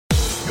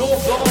Your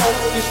goal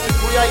is to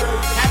create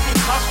happy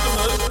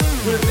customers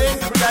who then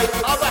create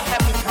other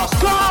happy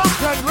customers. Oh,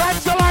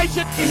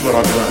 congratulations! Here's what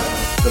I've learned.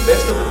 The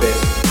best of the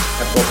best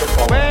have got the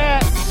following.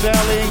 We're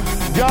selling,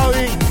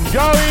 going,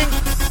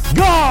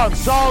 gone!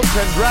 Sold,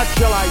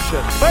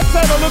 congratulations. Let's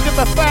have a look at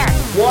the facts.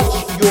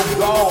 What's your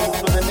goal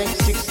for the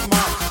next 6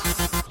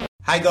 months?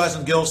 Hey guys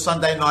and girls,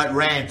 Sunday Night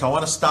Rant. I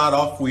want to start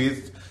off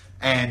with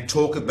and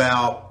talk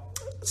about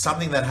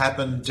something that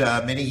happened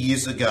many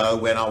years ago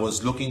when I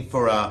was looking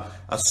for a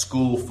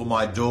school for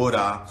my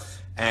daughter,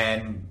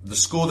 and the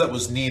school that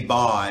was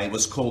nearby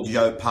was called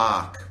Yo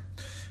Park.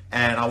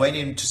 And I went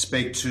in to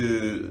speak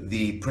to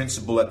the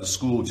principal at the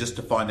school just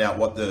to find out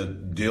what the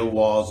deal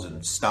was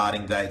and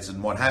starting dates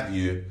and what have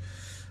you.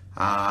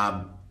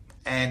 And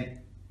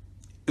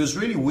it was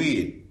really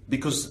weird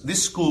because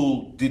this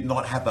school did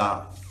not have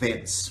a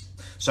fence.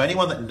 So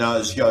anyone that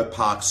knows Yo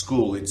Park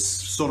School, it's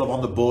sort of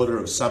on the border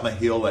of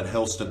Summerhill and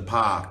Helston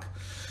Park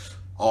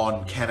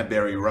on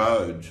Canterbury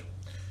Road.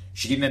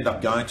 She didn't end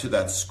up going to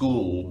that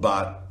school,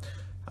 but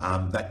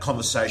that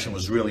conversation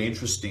was really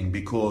interesting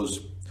because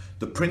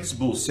the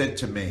principal said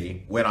to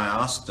me when I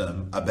asked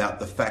them about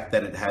the fact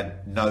that it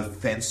had no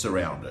fence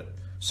around it.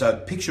 So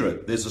picture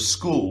it, there's a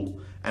school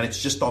and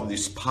it's just on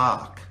this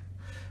park,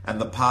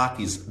 and the park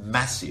is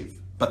massive,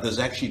 but there's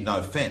actually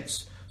no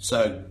fence.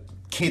 So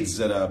kids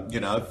that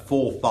are,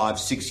 4, 5,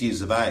 6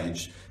 years of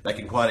age, they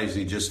can quite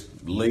easily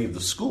just leave the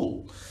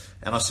school.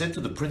 And I said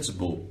to the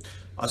principal,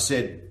 I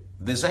said,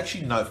 there's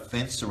actually no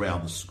fence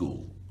around the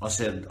school. I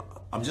said,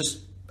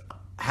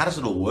 how does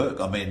it all work?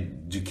 I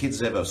mean, do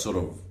kids ever sort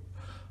of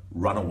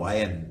run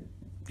away, and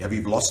have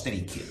you lost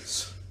any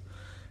kids?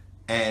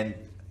 And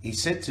he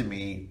said to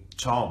me,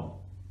 Tom,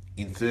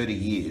 in 30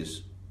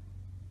 years,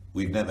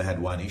 we've never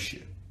had one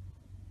issue.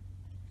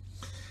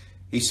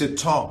 He said,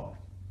 Tom,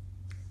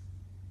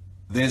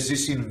 there's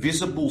this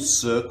invisible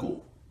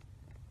circle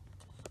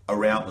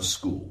around the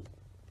school,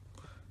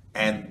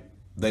 and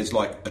there's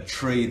like a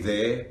tree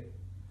there,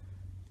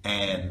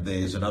 and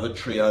there's another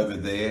tree over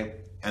there,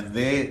 and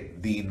they're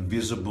the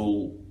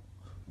invisible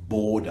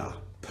border,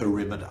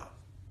 perimeter.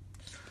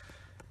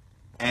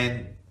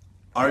 And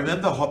I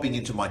remember hopping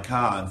into my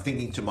car and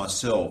thinking to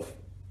myself,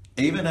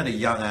 even at a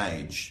young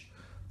age,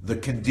 the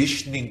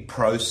conditioning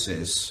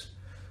process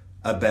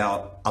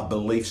about a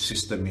belief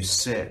system is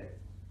set.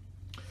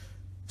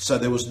 So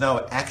there was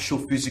no actual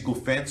physical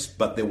fence,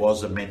 but there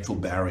was a mental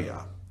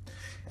barrier.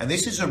 And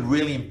this is a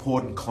really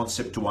important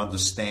concept to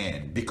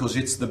understand because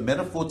it's the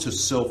metaphor to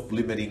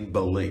self-limiting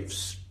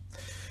beliefs.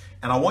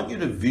 And I want you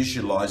to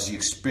visualize the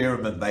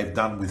experiment they've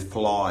done with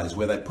flies,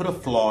 where they put a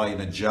fly in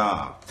a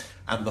jar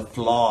and the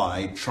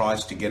fly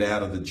tries to get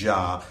out of the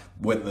jar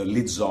when the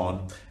lid's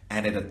on,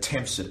 and it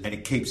attempts it and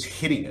it keeps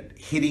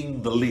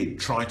hitting the lid,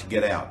 trying to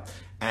get out.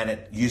 And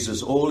it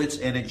uses all its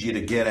energy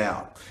to get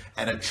out.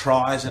 And it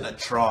tries and it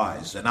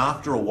tries. And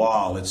after a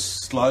while, it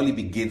slowly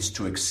begins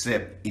to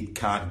accept it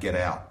can't get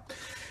out.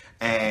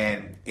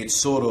 And it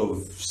sort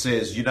of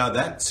says,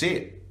 that's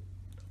it.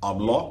 I'm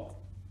locked.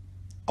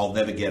 I'll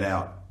never get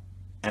out.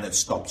 And it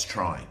stops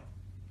trying.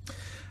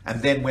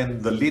 And then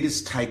when the lid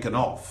is taken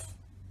off,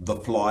 the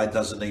fly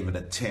doesn't even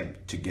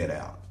attempt to get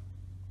out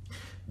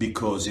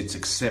because it's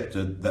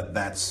accepted that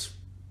that's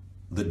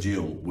the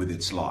deal with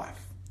its life.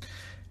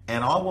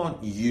 And I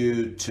want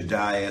you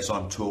today, as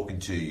I'm talking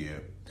to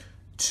you,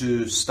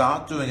 to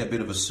start doing a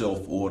bit of a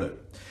self-audit.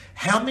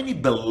 How many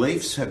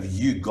beliefs have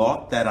you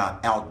got that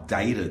are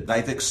outdated?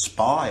 They've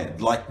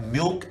expired, like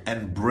milk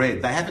and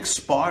bread. They have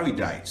expiry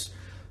dates.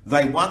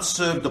 They once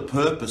served a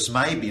purpose,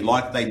 maybe,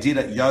 like they did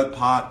at Yo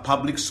Park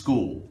Public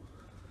School.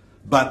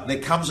 But there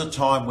comes a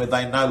time where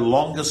they no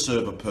longer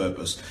serve a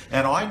purpose.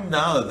 And I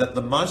know that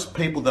the most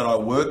people that I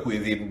work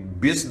with in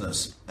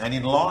business and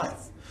in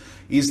life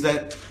is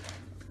that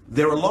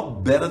they're a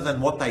lot better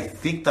than what they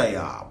think they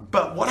are.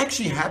 But what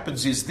actually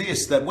happens is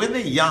this, that when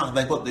they're young,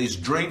 they've got these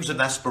dreams and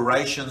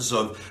aspirations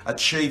of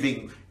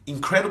achieving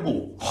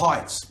incredible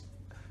heights,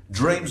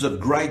 dreams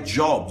of great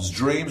jobs,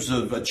 dreams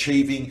of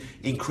achieving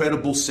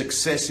incredible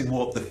success in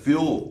what the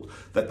field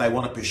that they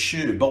want to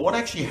pursue. But what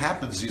actually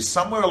happens is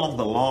somewhere along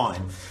the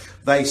line,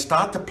 they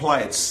start to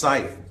play it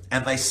safe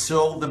and they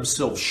sell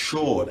themselves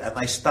short, and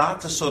they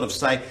start to sort of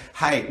say,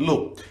 hey,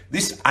 look,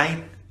 this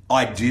ain't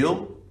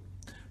ideal,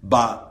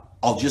 but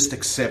I'll just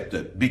accept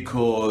it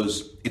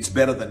because it's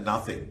better than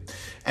nothing.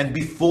 And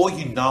before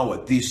you know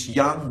it, this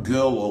young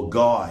girl or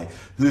guy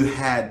who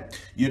had,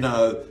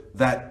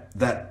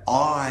 that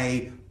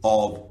eye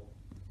of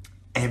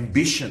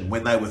ambition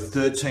when they were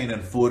 13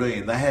 and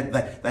 14, they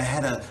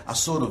had a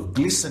sort of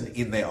glisten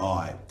in their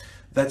eye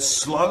that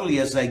slowly,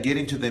 as they get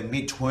into their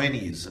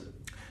mid-20s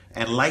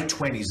and late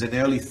 20s and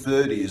early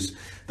 30s,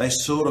 they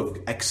sort of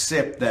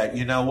accept that,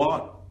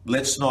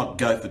 let's not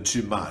go for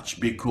too much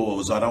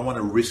because I don't want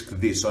to risk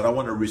this, I don't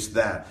want to risk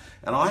that.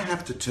 And I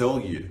have to tell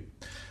you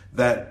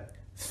that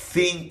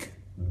think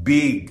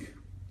big.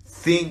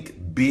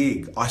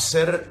 I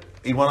said it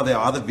in one of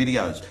our other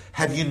videos.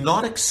 Have you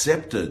not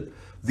accepted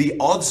the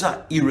odds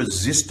are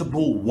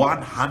irresistible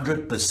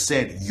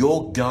 100%?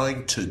 You're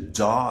going to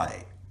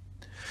die.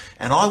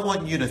 And I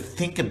want you to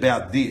think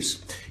about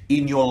this.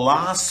 In your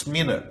last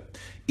minute,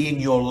 in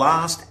your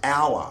last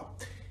hour,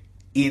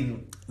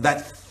 in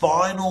that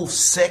final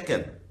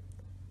second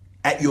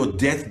at your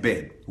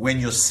deathbed, when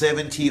you're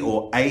 70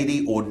 or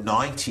 80 or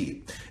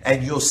 90,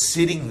 and you're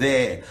sitting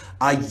there,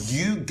 are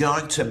you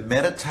going to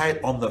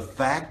meditate on the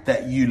fact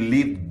that you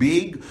lived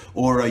big?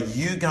 Or are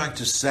you going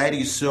to say to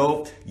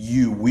yourself,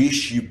 you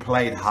wish you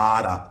played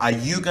harder? Are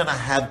you going to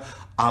have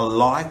a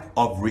life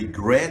of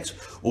regret?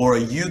 Or are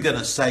you going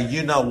to say,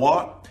 you know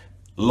what?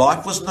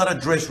 Life was not a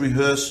dress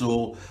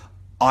rehearsal.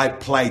 I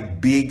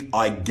played big.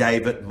 I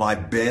gave it my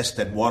best.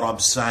 And what I'm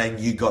saying,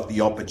 you got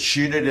the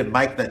opportunity to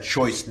make that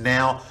choice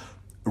now.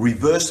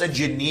 Reverse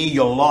engineer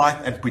your life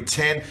and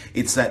pretend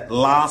it's that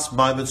last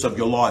moments of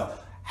your life.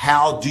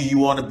 How do you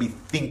want to be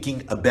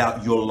thinking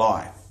about your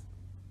life?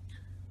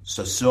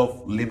 So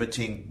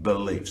self-limiting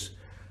beliefs.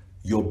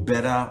 You're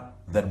better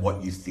than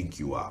what you think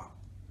you are.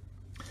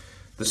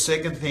 The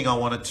second thing I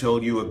want to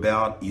tell you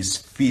about is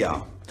fear.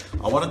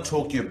 I want to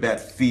talk to you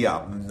about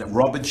fear.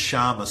 Robin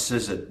Sharma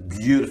says it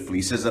beautifully.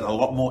 He says it a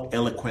lot more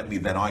eloquently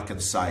than I can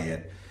say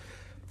it.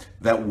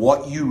 That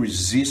what you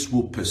resist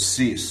will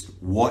persist.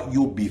 What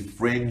you'll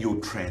befriend,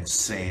 you'll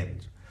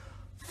transcend.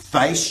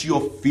 Face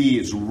your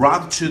fears.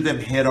 Run to them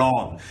head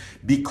on.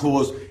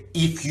 Because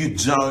if you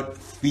don't,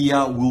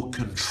 fear will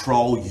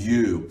control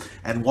you.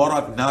 And what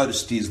I've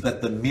noticed is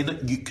that the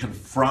minute you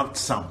confront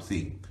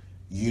something,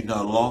 you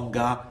no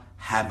longer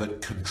have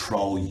it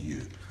control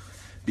you.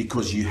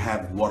 Because you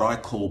have what I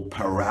call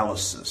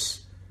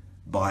paralysis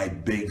by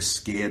being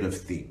scared of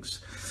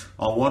things.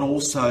 I want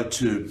also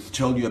to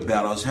tell you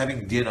about, I was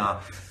having dinner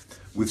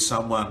with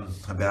someone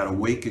about a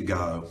week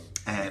ago,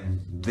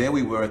 and there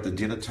we were at the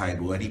dinner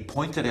table, and he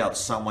pointed out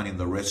someone in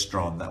the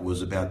restaurant that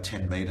was about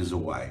 10 meters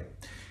away.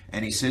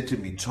 And he said to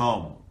me,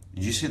 Tom,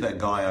 did you see that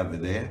guy over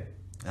there?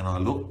 And I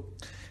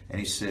looked, and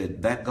he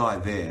said, that guy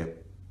there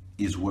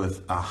is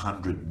worth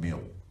 100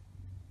 mil.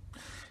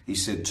 He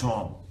said,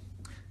 Tom,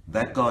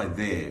 that guy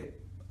there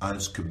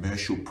owns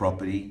commercial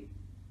property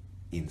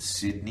in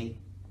Sydney.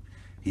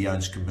 He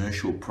owns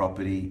commercial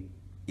property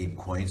in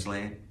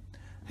Queensland.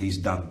 He's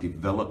done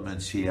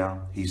developments here.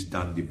 He's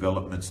done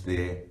developments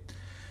there.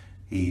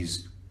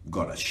 He's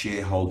got a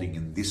shareholding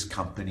in this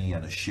company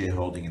and a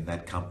shareholding in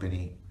that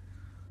company.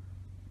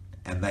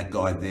 And that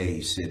guy there,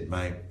 he said,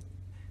 mate,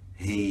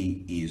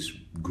 he is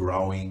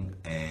growing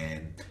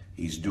and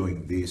he's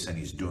doing this and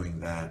he's doing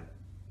that.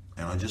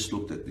 And I just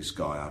looked at this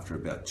guy after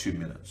about 2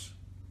 minutes.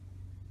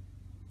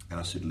 And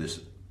I said,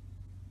 listen,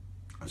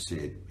 I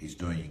said, he's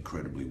doing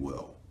incredibly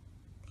well.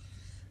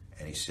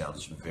 And he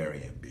sounds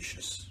very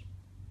ambitious.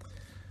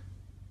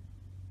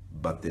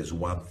 But there's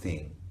one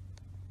thing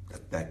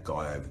that that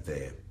guy over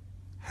there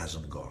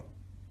hasn't got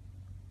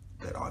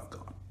that I've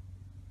got.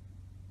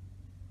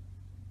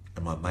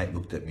 And my mate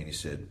looked at me and he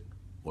said,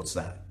 what's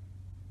that?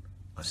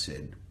 I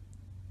said,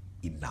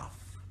 enough.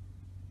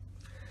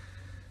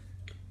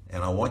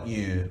 And I want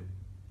you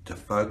to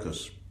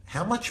focus.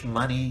 How much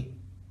money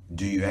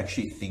do you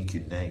actually think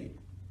you need?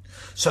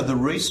 So the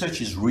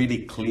research is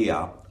really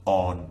clear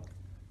on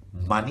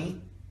money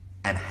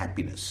and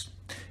happiness.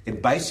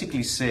 It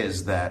basically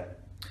says that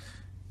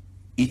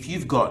if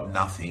you've got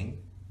nothing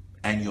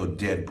and you're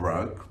dead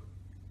broke,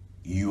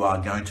 you are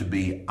going to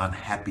be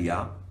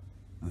unhappier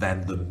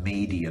than the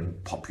median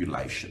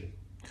population.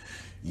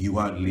 You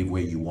won't live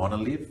where you want to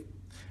live,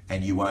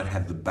 and you won't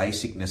have the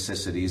basic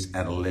necessities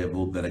at a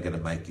level that are going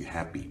to make you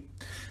happy.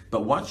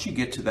 But once you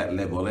get to that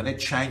level, and it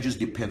changes,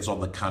 depends on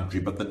the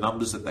country, but the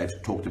numbers that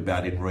they've talked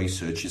about in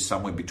research is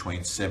somewhere between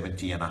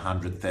 $70,000 and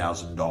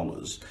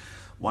 $100,000.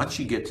 Once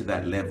you get to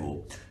that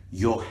level,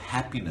 your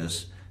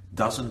happiness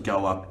doesn't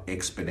go up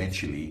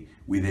exponentially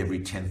with every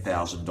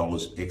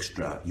 $10,000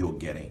 extra you're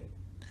getting.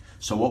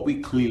 So what we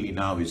clearly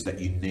know is that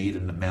you need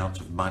an amount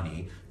of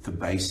money for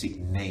basic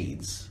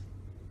needs.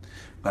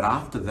 But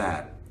after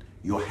that,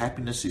 your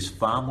happiness is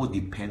far more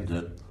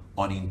dependent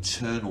on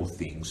internal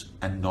things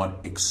and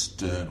not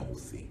external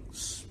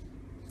things.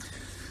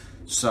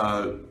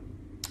 So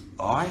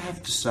I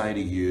have to say to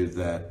you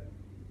that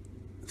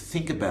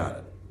think about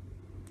it.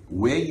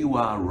 Where you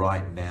are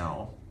right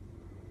now,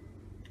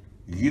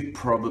 you've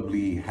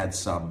probably had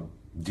some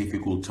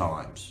difficult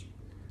times,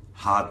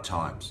 hard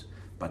times.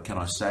 But can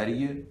I say to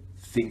you,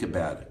 think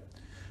about it.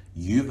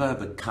 You've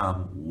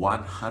overcome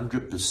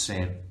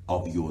 100%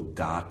 of your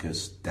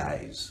darkest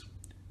days.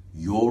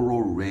 You're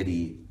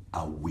already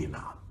a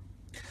winner.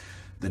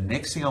 The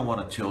next thing I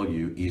want to tell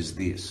you is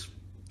this.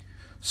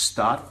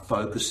 Start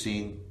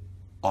focusing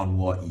on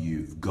what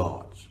you've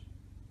got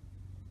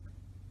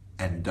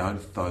and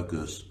don't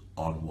focus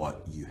on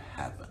what you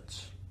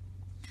haven't.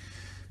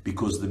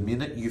 Because the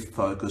minute you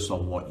focus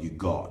on what you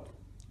got,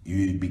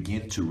 you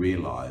begin to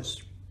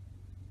realize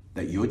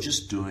that you're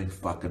just doing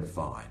fucking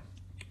fine.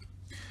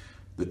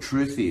 The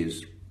truth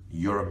is,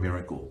 you're a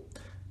miracle.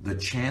 The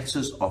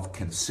chances of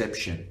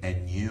conception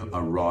and you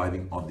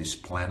arriving on this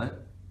planet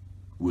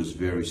was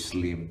very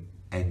slim,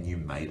 and you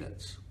made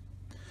it.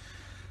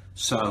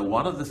 So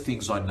one of the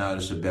things I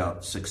notice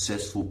about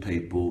successful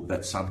people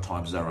that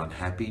sometimes they're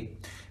unhappy,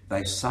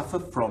 they suffer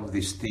from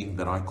this thing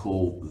that I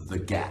call the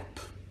gap.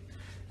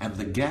 And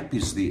the gap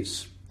is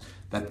this,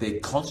 that they're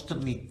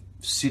constantly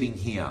sitting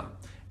here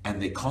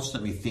and they're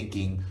constantly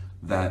thinking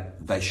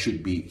that they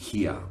should be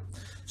here.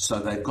 So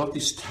they've got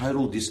this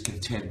total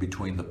discontent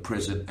between the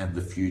present and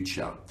the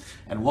future.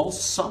 And while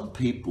some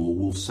people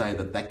will say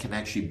that that can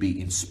actually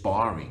be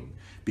inspiring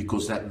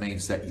because that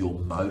means that you're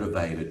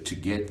motivated to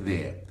get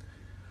there,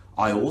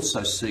 I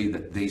also see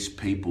that these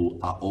people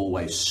are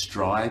always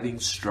striving,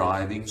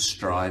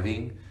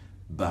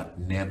 but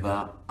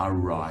never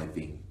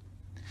arriving.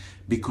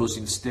 Because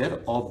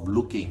instead of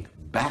looking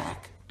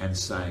back and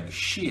saying,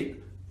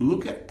 shit,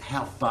 look at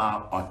how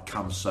far I've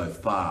come so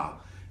far,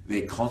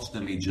 they're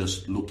constantly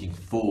just looking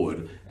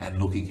forward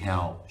and looking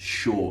how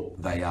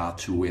short they are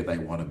to where they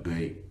want to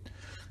be.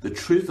 The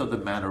truth of the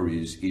matter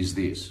is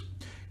this.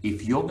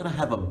 If you're going to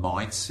have a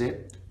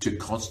mindset to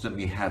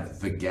constantly have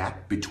the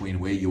gap between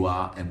where you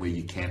are and where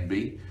you can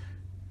be,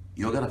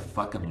 you're going to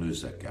fucking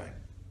lose that game.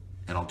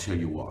 And I'll tell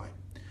you why.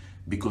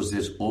 Because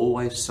there's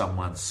always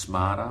someone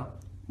smarter,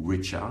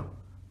 richer,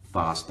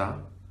 faster,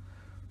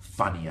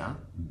 funnier,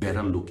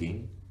 better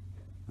looking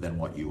than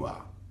what you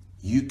are.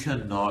 You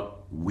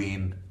cannot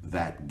win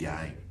that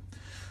game.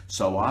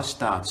 So I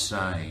start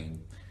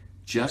saying,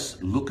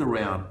 just look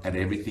around at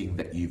everything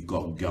that you've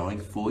got going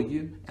for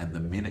you, and the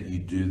minute you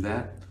do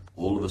that,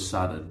 all of a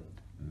sudden,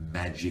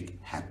 magic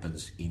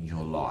happens in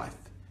your life.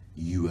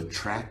 You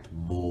attract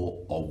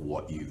more of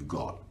what you've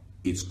got.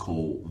 It's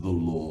called the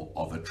law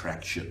of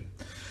attraction.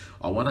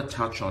 I want to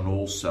touch on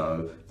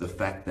also the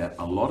fact that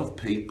a lot of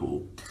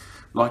people,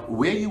 like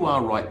where you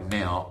are right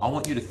now, I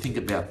want you to think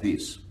about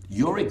this.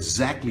 You're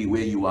exactly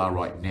where you are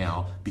right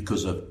now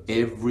because of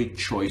every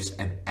choice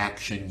and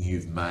action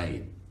you've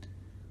made.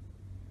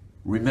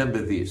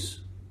 Remember this.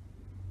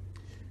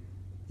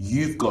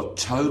 You've got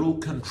total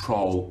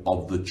control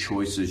of the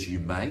choices you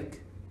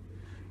make,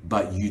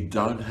 but you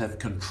don't have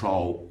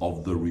control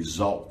of the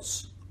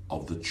results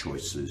of the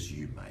choices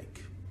you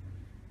make.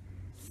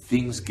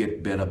 Things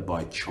get better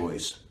by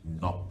choice,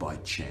 not by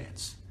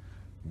chance.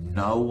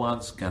 No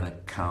one's going to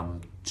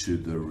come to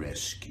the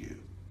rescue.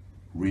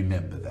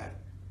 Remember that.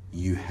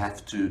 You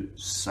have to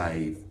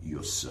save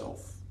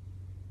yourself.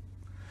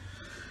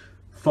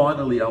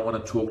 Finally, I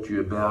want to talk to you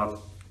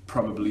about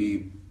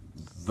probably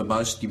the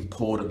most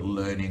important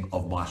learning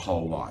of my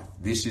whole life.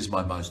 This is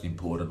my most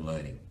important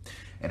learning.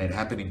 And it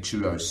happened in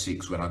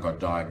 2006 when I got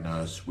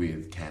diagnosed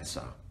with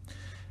cancer.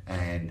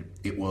 And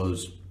it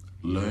was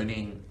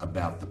learning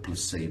about the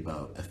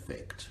placebo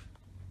effect.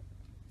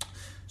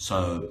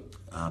 So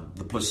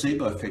the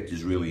placebo effect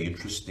is really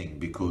interesting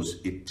because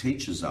it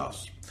teaches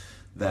us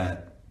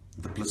that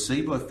the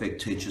placebo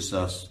effect teaches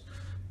us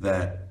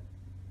that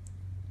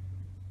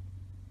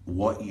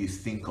what you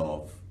think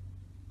of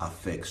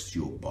affects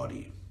your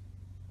body.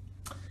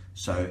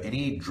 So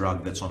any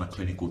drug that's on a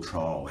clinical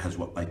trial has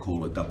what they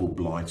call a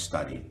double-blind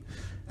study.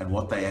 And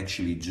what they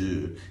actually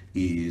do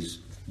is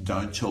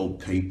don't tell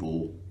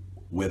people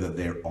whether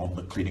they're on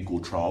the clinical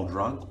trial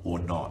drug or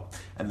not.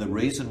 And the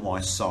reason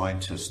why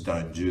scientists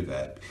don't do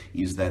that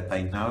is that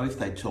they know if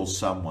they tell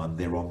someone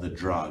they're on the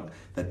drug,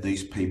 that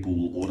these people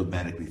will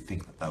automatically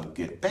think that they'll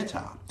get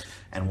better.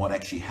 And what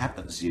actually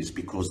happens is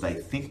because they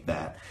think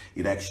that,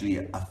 it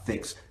actually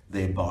affects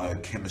their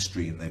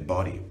biochemistry in their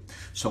body.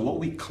 So what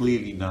we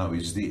clearly know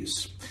is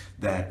this,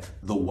 that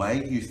the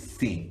way you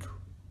think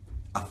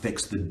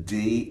affects the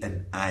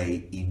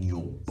DNA in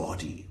your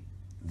body.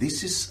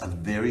 This is a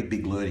very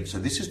big learning. So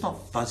this is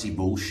not fuzzy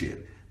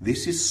bullshit.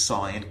 This is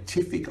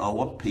scientific. I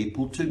want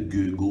people to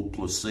Google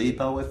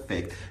placebo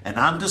effect and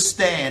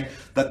understand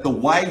that the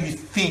way you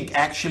think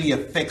actually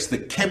affects the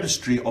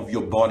chemistry of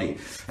your body.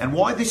 And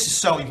why this is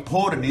so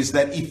important is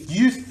that if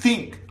you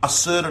think a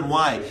certain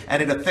way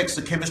and it affects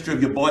the chemistry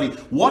of your body,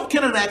 what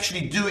can it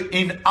actually do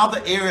in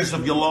other areas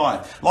of your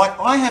life? Like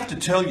I have to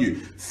tell you,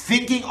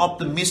 thinking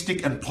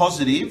optimistic and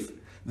positive,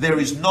 there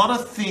is not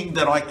a thing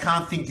that I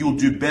can't think you'll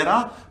do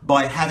better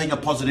by having a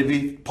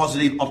positive,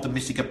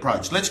 optimistic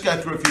approach. Let's go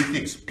through a few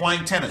things.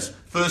 Playing tennis,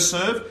 first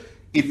serve,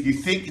 if you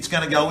think it's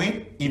going to go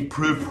in,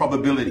 improve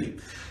probability.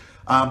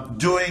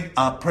 Doing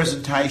a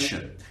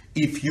presentation,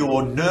 if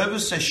you're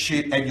nervous as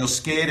shit and you're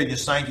scared and you're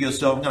saying to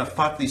yourself, I'm going to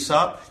fuck this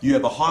up, you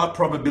have a higher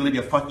probability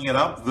of fucking it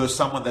up versus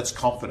someone that's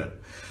confident.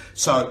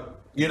 So,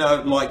 you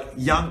know, like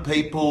young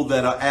people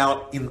that are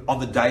out on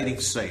the dating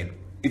scene,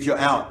 if you're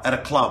out at a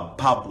club,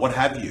 pub, what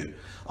have you,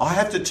 I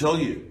have to tell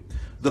you,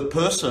 the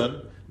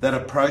person that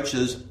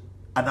approaches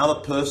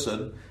another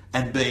person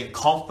and being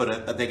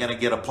confident that they're going to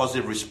get a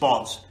positive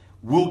response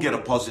will get a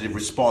positive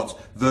response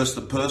versus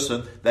the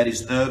person that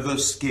is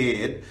nervous,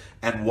 scared,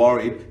 and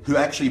worried, who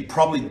actually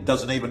probably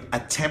doesn't even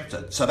attempt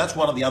it. So that's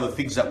one of the other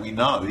things that we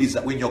know, is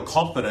that when you're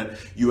confident,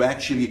 you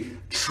actually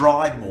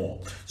try more.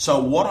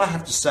 So what I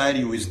have to say to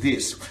you is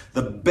this: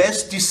 the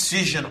best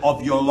decision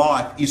of your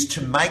life is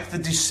to make the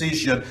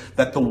decision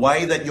that the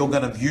way that you're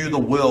going to view the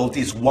world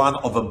is one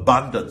of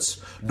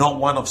abundance, not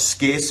one of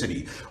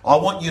scarcity. I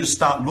want you to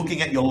start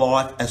looking at your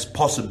life as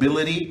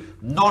possibility,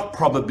 not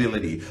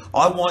probability.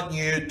 I want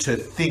you to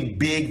think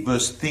big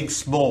versus think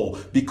small,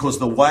 because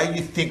the way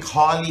you think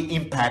highly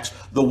impacts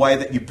the way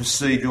that you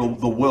perceive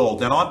the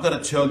world. And I'm going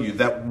to tell you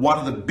that one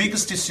of the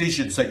biggest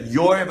decisions that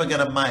you're ever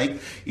going to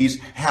make is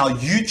how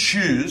you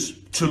choose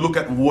to look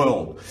at the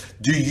world.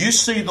 Do you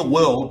see the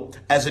world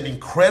as an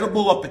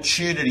incredible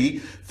opportunity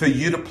for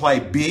you to play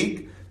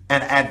big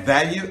and add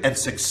value and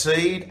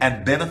succeed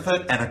and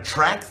benefit and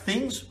attract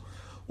things?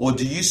 Or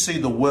do you see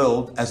the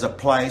world as a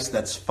place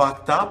that's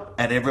fucked up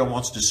and everyone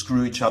wants to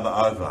screw each other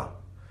over?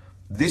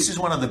 This is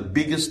one of the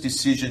biggest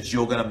decisions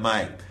you're going to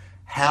make.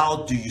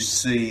 How do you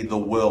see the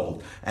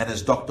world? And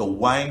as Dr.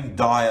 Wayne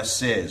Dyer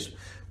says,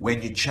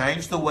 when you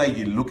change the way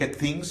you look at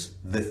things,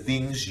 the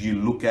things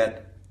you look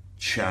at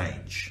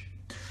change.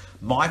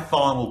 My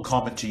final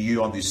comment to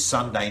you on this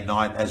Sunday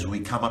night as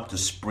we come up to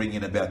spring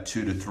in about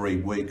 2 to 3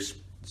 weeks,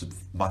 it's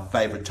my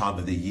favorite time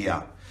of the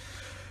year,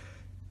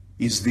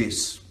 is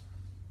this.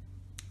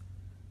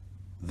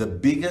 The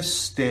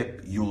biggest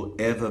step you'll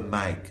ever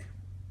make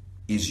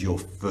is your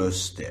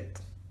first step.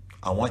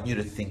 I want you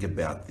to think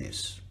about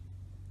this.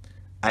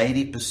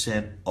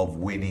 80% of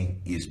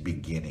winning is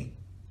beginning.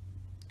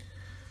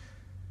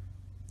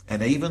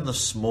 And even the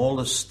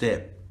smallest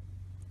step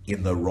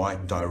in the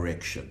right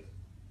direction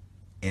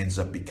ends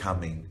up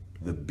becoming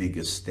the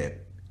biggest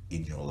step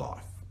in your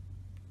life.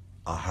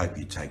 I hope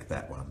you take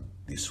that one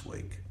this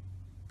week.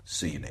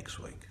 See you next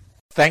week.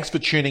 Thanks for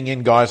tuning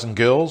in, guys and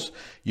girls.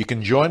 You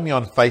can join me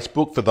on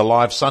Facebook for the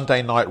live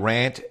Sunday night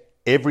rant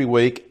every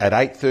week at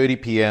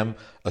 8:30 p.m.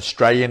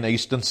 Australian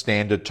Eastern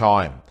Standard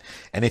Time.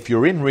 And if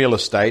you're in real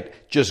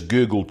estate, just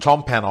Google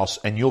Tom Panos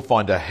and you'll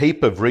find a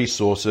heap of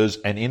resources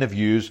and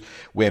interviews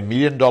where $1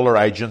 million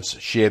agents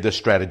share their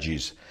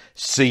strategies.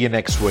 See you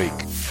next week.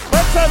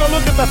 Let's have a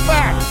look at the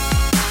facts.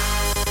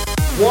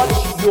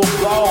 What's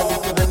your goal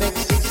for the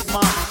next